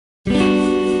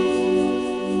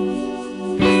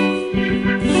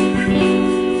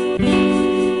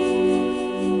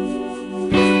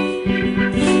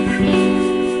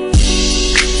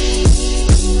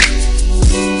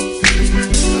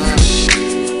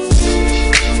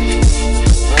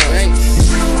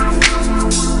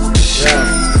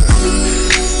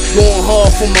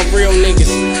for my real niggas.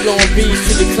 Blowing bees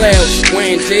to the clouds,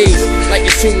 wearing J's like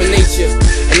it's human nature.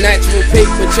 A natural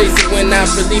paper chaser when I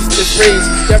release this rage.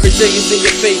 Every day is in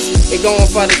your face and going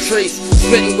for the trace.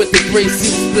 Spitting with the gray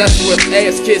seats, blessed with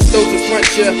ass kiss, those in front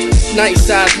ya. Nice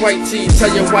size white tee,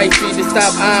 tell your wifey to stop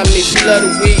eyeing me. She love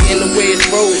the weed and the way it's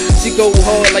rolled. She go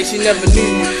hard like she never knew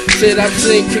you. Said I've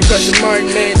seen kick crush a married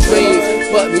man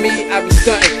dreams, but me, I be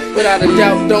stunting. Without a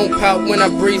doubt, don't pout when I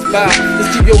breeze by.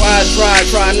 Just keep your eyes dry,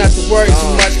 try not to worry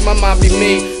too much. My mind be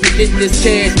made to get this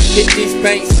cash, hit these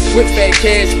banks with fat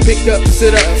cash. Pick up,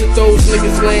 sit up to those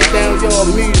niggas laying down, y'all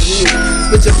amuse me.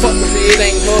 But your fuckery, it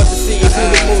ain't hard to see who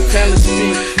the most talented be.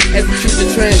 Execute the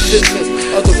transition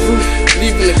of the roof,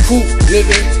 leaving the coop,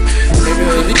 nigga.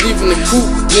 Leaving the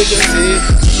coop, nigga.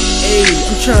 Hey,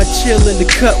 I'm tryna chill in the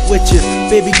cut with you.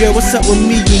 Baby girl, what's up with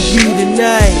me and you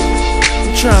tonight?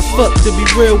 I'm tryna fuck to be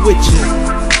real with you,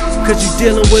 cause you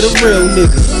dealing with a real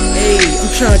nigga. Hey, I'm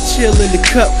tryna chill in the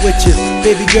cut with you.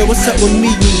 Baby girl, what's up with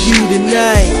me and you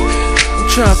tonight? I'm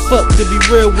tryna fuck to be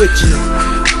real with you,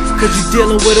 cause you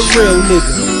dealing with a real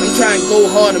nigga. I'm trying to go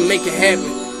hard and make it happen.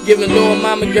 Giving little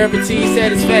mama guaranteed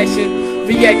satisfaction.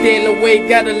 Reacting in a way,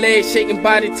 got her legs shaking,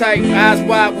 body tight, eyes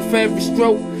wide with every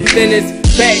stroke. Then it's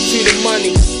back to the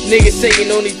money. Niggas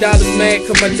saying only dollars mad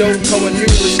cause my dough going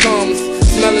numerous commas.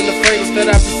 Smelling the fragrance that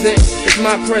I present, it's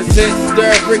my presence.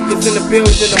 Derrick is in the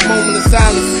building, a moment of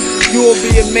silence. You will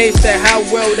be amazed at how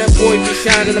well that boy be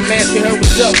shining. I'm asking her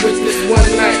what's up with this one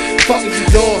night. Fuck is you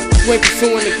doing? You ain't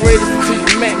pursuing the greatest until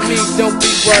you met me. Don't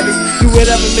be worried, do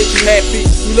whatever makes you happy.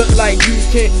 You look like you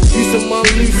can use some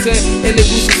unloosened, and the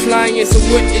roof is flying. So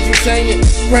what is you saying?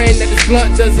 Praying that this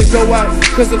blunt doesn't go out,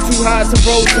 cause I'm too high to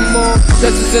roll some more.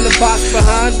 Dust is in the box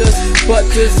behind us, but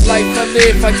this life I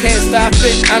live, I can't stop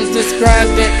it. I'm just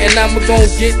grinding, and I'ma gon'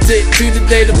 get it to the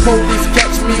day the police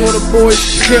catch me or the boys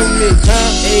kill me, huh?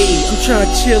 Hey, I'm tryna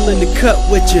chill in the cut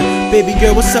with you. Baby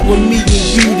girl, what's up with me and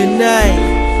you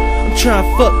tonight? I'm tryna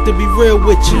fuck to be real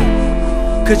with you,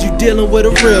 cause you dealing with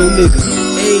a real nigga.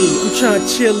 Hey, I'm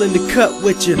tryna chill in the cut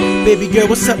with you. Baby girl,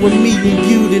 what's up with me and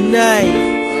you tonight?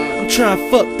 I'm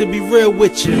tryna fuck to be real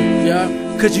with you,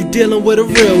 cause you dealing with a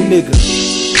real nigga.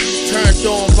 Turned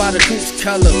on by the goose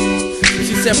color.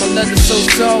 She said my leather's so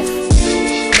soft,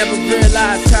 never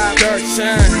realized how dirt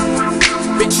shine.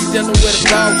 Bitch, you dealing with a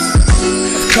boss,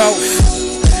 of course.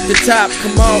 The top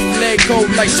come off, let go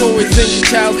like toys in your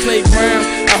child's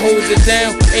playground. I hold it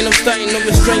down, ain't no stunting, no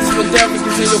restraints. When Derrick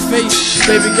is in your face,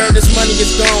 baby girl, this money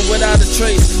is gone without a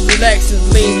trace. Relax and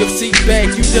lean your seat back.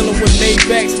 You dealing with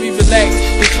Maybachs, we relax.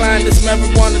 Decline this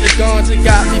marijuana, the ganja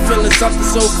got me feeling something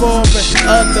so foreign.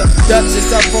 Other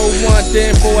Duchess, I roll one,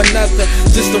 then for another,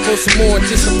 just to roll some more,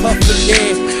 just to puff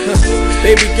again.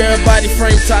 Baby girl, body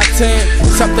frame top 10,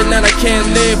 something that I can't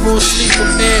live or sleep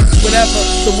in. Whatever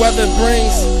the weather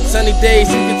brings, sunny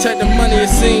days, you can check the money it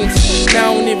seems.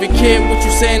 Now I don't even care what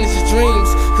you saying is your dreams,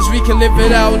 cause we can live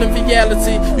it out in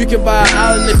reality. You can buy an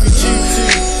island if you choose to,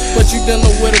 but you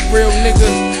dealing with a real nigga.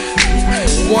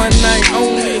 One night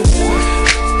only,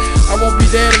 I won't be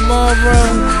there tomorrow,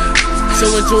 so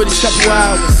enjoy these couple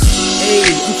hours. Hey,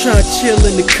 I'm tryna chill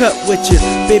in the cut with you.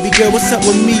 Baby girl, what's up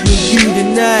with me and you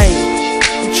tonight?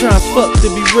 I'm tryna fuck to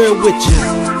be real with you,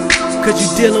 cause you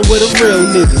dealing with a real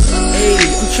nigga. Hey,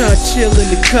 I'm tryna chill in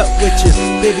the cut with you.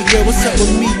 Baby girl, what's up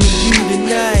with me and you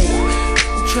tonight?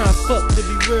 I'm tryna fuck to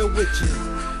be real with you.